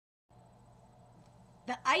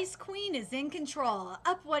The Ice Queen is in control.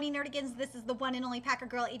 Up, Whitey Nerdigans, this is the one and only Packer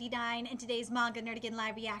Girl 89, and today's Manga Nerdigan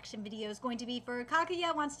live reaction video is going to be for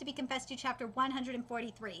Kaguya Wants to Be Confessed to chapter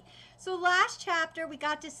 143. So last chapter, we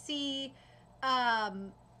got to see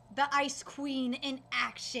the Ice Queen in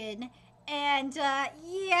action, and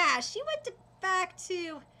yeah, she went back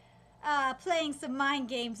to playing some mind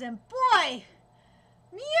games, and boy,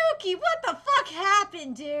 Miyuki, what the fuck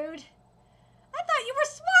happened, dude? I thought you were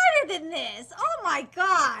smarter than this. Oh my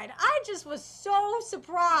god. I just was so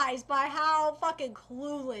surprised by how fucking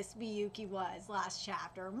clueless Miyuki was last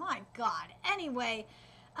chapter. My god. Anyway,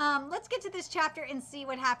 let's get to this chapter and see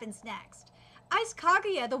what happens next. Ice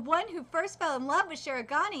Kaguya, the one who first fell in love with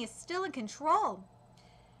Shirogane, is still in control.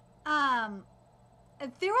 There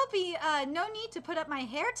will be no need to put up my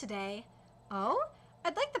hair today. Oh?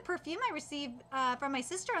 I'd like the perfume I received from my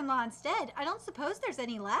sister-in-law instead. I don't suppose there's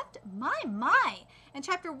any left. My. And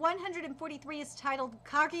chapter 143 is titled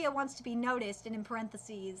Kaguya Wants to Be Noticed, and in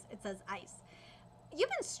parentheses it says ice. You've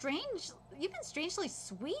been strangely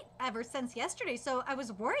sweet ever since yesterday, so I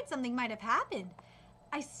was worried something might have happened.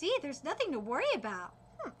 I see, there's nothing to worry about.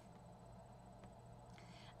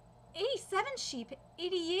 87 sheep,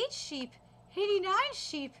 88 sheep, 89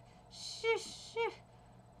 sheep.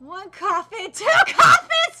 One coffin, two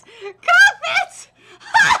coffins! Coffins!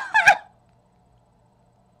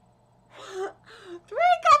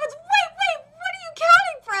 Three coffins! Wait, what are you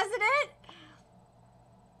counting, President?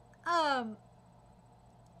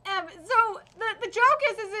 So the joke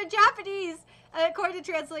is in Japanese, according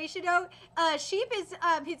to translation note, sheep is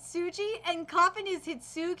Hitsuji and coffin is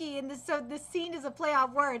Hitsugi, and so the scene is a play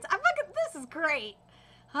on words. This is great.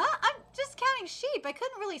 Huh? I'm just counting sheep. I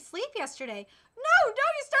couldn't really sleep yesterday. No,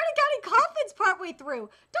 you started counting coffins partway through.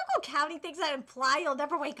 Don't go counting things that imply you'll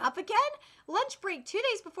never wake up again. Lunch break 2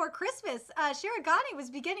 days before Christmas. Shirogane was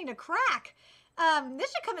beginning to crack. This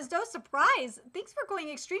should come as no surprise. Things were going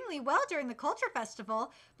extremely well during the culture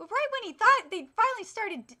festival, but right when he thought they'd finally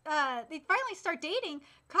start dating,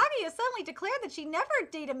 Kaguya suddenly declared that she'd never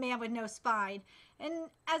date a man with no spine. And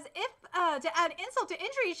as if to add insult to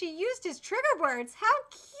injury, she used his trigger words. How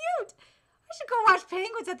cute! I should go watch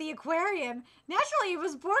penguins at the aquarium. Naturally, he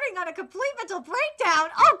was bordering on a complete mental breakdown.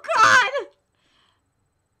 Oh, God!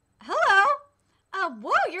 Hello?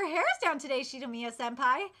 Whoa, your hair's down today,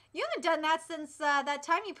 Shinomiya-senpai. You haven't done that since that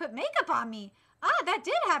time you put makeup on me. Ah, that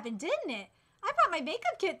did happen, didn't it? I brought my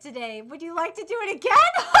makeup kit today. Would you like to do it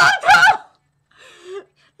again? Oh, no!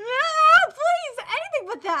 No, please, anything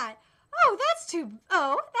but that. Oh, that's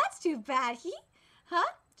too bad.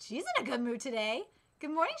 Huh? She's in a good mood today.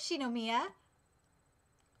 Good morning, Shinomiya.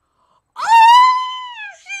 Oh!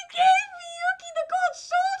 She gave Miyuki the cold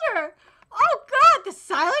shoulder! Oh, God, the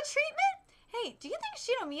silent treatment? Hey, do you think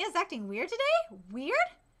Shinomiya's acting weird today? Weird?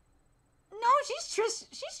 No,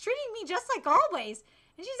 she's treating me just like always.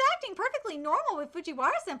 And she's acting perfectly normal with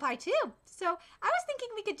Fujiwara-senpai, too. So, I was thinking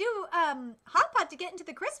we could do, hot pot to get into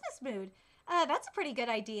the Christmas mood. That's a pretty good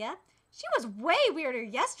idea. She was way weirder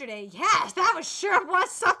yesterday. Yes, that sure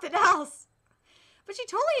was something else. But she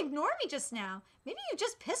totally ignored me just now. Maybe you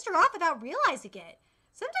just pissed her off without realizing it.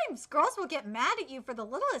 Sometimes girls will get mad at you for the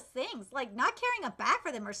littlest things, like not carrying a bag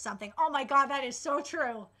for them or something. Oh my god, that is so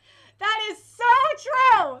true. That is so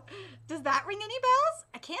true. Does that ring any bells?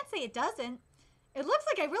 I can't say it doesn't. It looks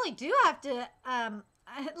like I really do have to,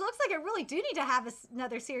 it looks like I really do need to have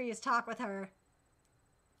another serious talk with her.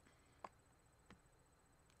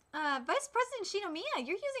 Vice President Shinomiya,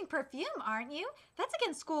 you're using perfume, aren't you? That's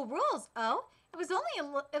against school rules. Oh, it was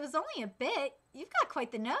only a bit. You've got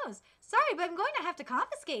quite the nose. Sorry, but I'm going to have to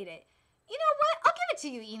confiscate it. You know what? I'll give it to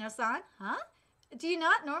you, Ino-san. Huh? Do you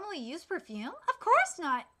not normally use perfume? Of course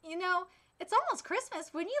not. You know, it's almost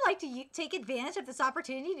Christmas. Wouldn't you like to take advantage of this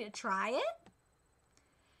opportunity to try it?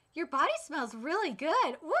 Your body smells really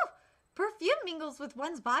good. Woo! Perfume mingles with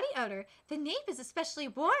one's body odor. The nape is especially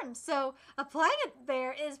warm, so applying it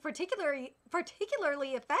there is particularly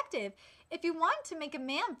effective. If you want to make a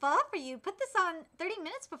man fall for you, put this on 30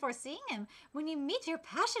 minutes before seeing him. When you meet, your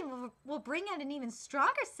passion will bring out an even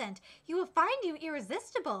stronger scent. You will find you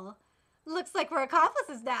irresistible. Looks like we're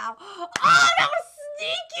accomplices now. Oh, that was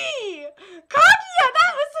sneaky! Kaguya,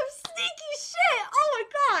 that was some sneaky shit! Oh my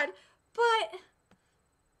god! But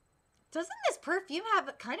doesn't this perfume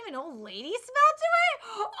have kind of an old lady smell to it?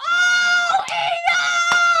 Oh,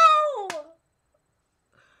 Ino!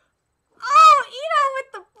 Oh, Ino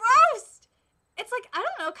with the roast! It's like, I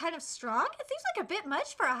don't know, kind of strong? It seems like a bit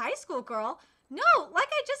much for a high school girl. No, like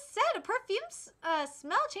I just said, a perfume's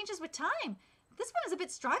smell changes with time. This one is a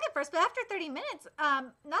bit strong at first, but after 30 minutes,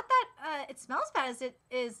 not that it smells bad as it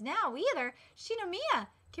is now either. Shinomiya,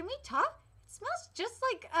 can we talk? It smells just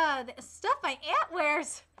like the stuff my aunt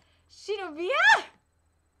wears. Shinomiya?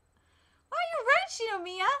 Why are you running,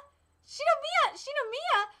 Shinomiya?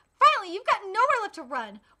 Shinomiya! Finally, you've got nowhere left to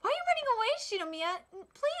run. Why are you running away, Shinomiya?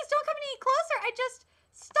 Please, don't come any closer.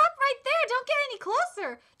 Stop right there. Don't get any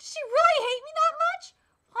closer. Does she really hate me that much?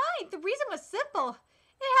 Why? The reason was simple.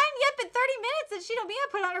 It hadn't yet been 30 minutes since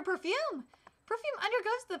Shinomiya put on her perfume. Perfume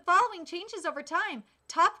undergoes the following changes over time.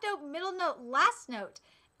 Top note, middle note, last note.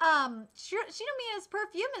 Shinomiya's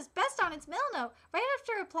perfume is best on its middle note. Right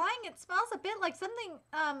after applying it smells a bit like something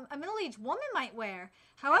a middle-aged woman might wear.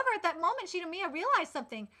 However, at that moment, Shinomiya realized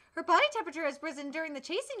something. Her body temperature has risen during the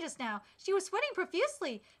chasing just now. She was sweating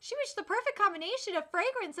profusely. She reached the perfect combination of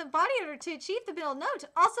fragrance and body odor to achieve the middle note,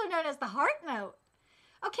 also known as the heart note.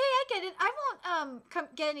 Okay, I get it. I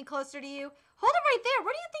won't get any closer to you. Hold it right there.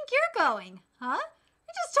 Where do you think you're going? Huh?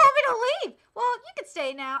 You just told me to leave. Well, you can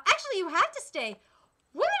stay now. Actually, you have to stay.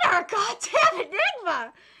 Women are a goddamn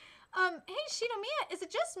enigma. Hey, Shinomiya, is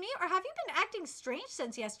it just me, or have you been acting strange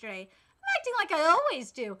since yesterday? I'm acting like I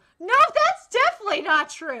always do. No, that's definitely not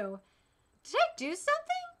true. Did I do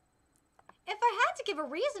something? If I had to give a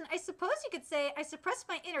reason, I suppose you could say I suppressed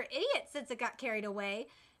my inner idiot since it got carried away.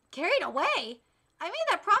 Carried away? I made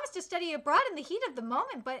that promise to study abroad in the heat of the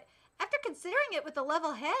moment, but after considering it with a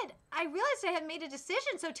level head, I realized I had made a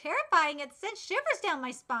decision so terrifying it sent shivers down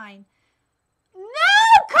my spine. No!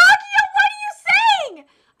 Kaguya, what are you saying?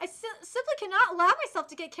 I simply cannot allow myself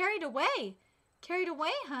to get carried away. Carried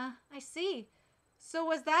away, huh? I see. So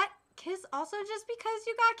was that kiss also just because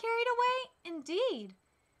you got carried away? Indeed.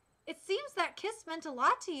 It seems that kiss meant a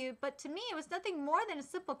lot to you, but to me it was nothing more than a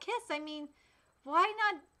simple kiss. I mean, why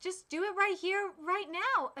not just do it right here, right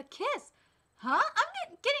now? A kiss. Huh?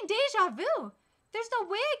 I'm getting deja vu. There's no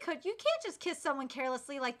way I could. You can't just kiss someone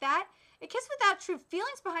carelessly like that. A kiss without true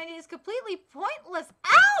feelings behind it is completely pointless.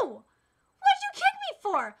 Ow! What'd you kick me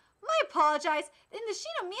for? I apologize. In the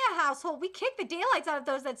Shinomiya household, we kick the daylights out of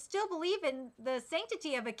those that still believe in the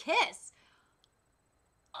sanctity of a kiss.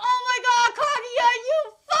 Oh my god, Kaguya, you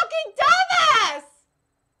fucking dumbass!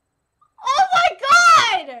 Oh my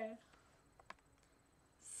god!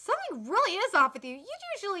 Something really is off with you. You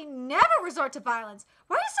usually never resort to violence.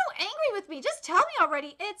 Why are you so angry with me? Just tell me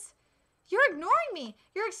already. You're ignoring me.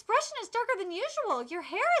 Your expression is darker than usual. Your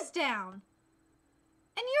hair is down.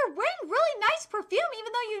 And you're wearing really nice perfume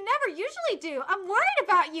even though you never usually do. I'm worried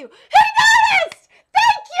about you. He noticed!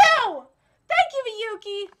 Thank you! Thank you,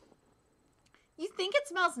 Miyuki. You think it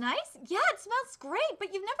smells nice? Yeah, it smells great,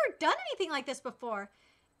 but you've never done anything like this before.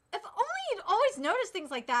 If only you'd always notice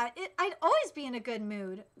things like that, I'd always be in a good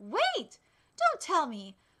mood. Wait! Don't tell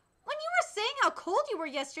me. When you were saying how cold you were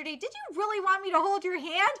yesterday, did you really want me to hold your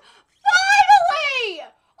hand? Finally!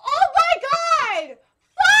 Oh my god!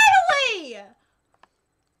 Finally!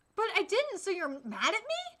 But I didn't, so you're mad at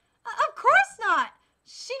me? Of course not.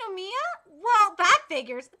 Shinomiya? Well, that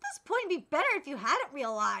figures. At this point, it'd be better if you hadn't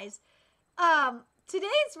realized.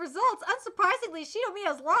 Today's results, unsurprisingly,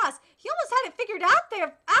 Shinomiya's lost. He almost had it figured out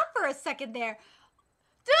for a second there.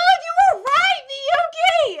 Dude, you were right,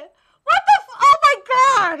 Miyuki! What the oh my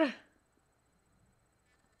god!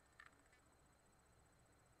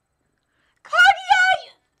 Kaguya!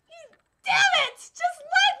 Damn it! Just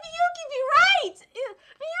let Miyuki be right!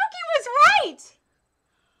 Miyuki was right!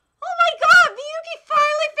 Oh my god, Miyuki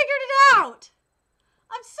finally figured it out!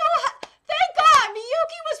 I'm so thank God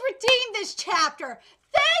Miyuki was redeemed this chapter!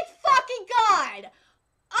 Thank fucking God!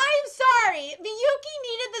 I'm sorry, Miyuki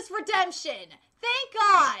needed this redemption. Thank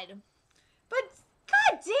God. But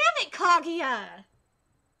god damn it, Kaguya!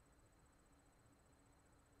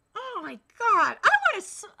 Oh my god, I want to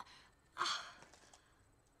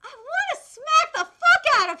smack the fuck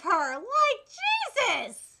out of her! Like,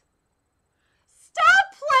 Jesus! Stop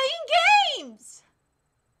playing games!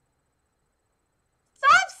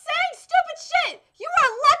 Stop saying stupid shit! You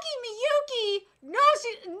are lucky Miyuki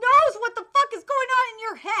knows what the fuck is going on in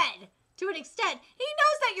your head! To an extent. He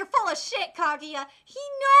knows that you're full of shit, Kaguya! He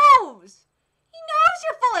knows! He knows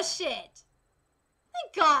you're full of shit!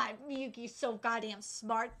 Thank God Miyuki's so goddamn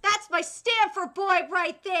smart. That's my Stanford boy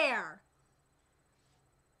right there!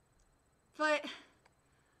 But,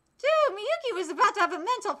 dude, Miyuki was about to have a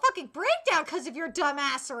mental fucking breakdown because of your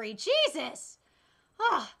dumbassery. Jesus.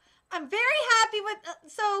 Oh, I'm very happy with,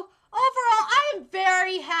 so overall, I am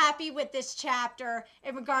very happy with this chapter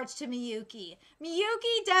in regards to Miyuki.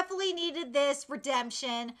 Miyuki definitely needed this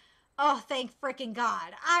redemption. Oh, thank freaking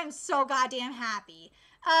God. I'm so goddamn happy.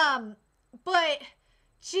 But,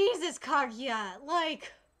 Jesus, Kaguya,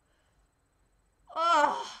 like,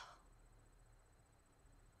 oh.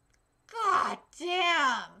 God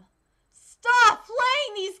damn! Stop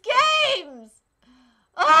playing these games!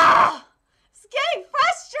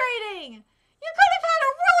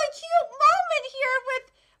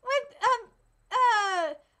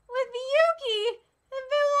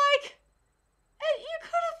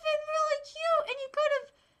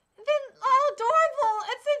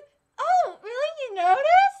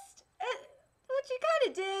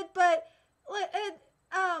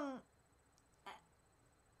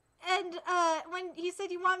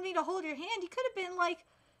 wanted me to hold your hand, you could have been like,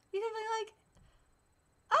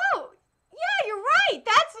 oh, yeah, you're right.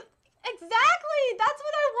 That's what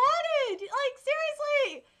I wanted. Like,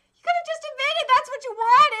 seriously. You could have just admitted that's what you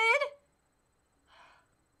wanted.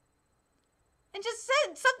 And just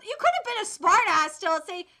said something. You could have been a smartass still and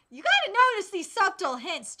say, you gotta notice these subtle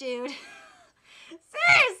hints, dude.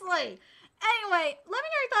 Seriously. Anyway, let me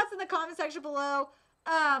know your thoughts in the comment section below.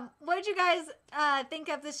 What did you guys think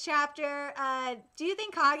of this chapter? Do you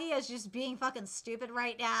think Kaguya is just being fucking stupid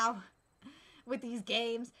right now with these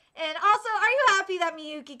games? And also, are you happy that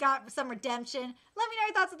Miyuki got some redemption? Let me know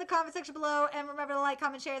your thoughts in the comment section below. And remember to like,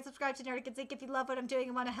 comment, share, and subscribe to Nerdic and Zink if you love what I'm doing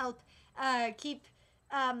and want to help keep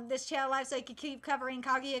this channel live so I can keep covering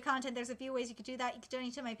Kaguya content. There's a few ways you could do that. You could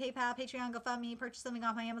donate to my PayPal, Patreon, GoFundMe, purchase something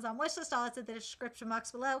off my Amazon wishlist. All that's in the description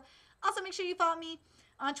box below. Also, make sure you follow me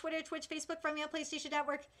on Twitter, Twitch, Facebook, friend me on PlayStation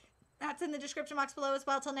Network. That's in the description box below as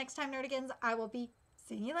well. Till next time, Nerdigans, I will be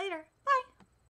seeing you later. Bye.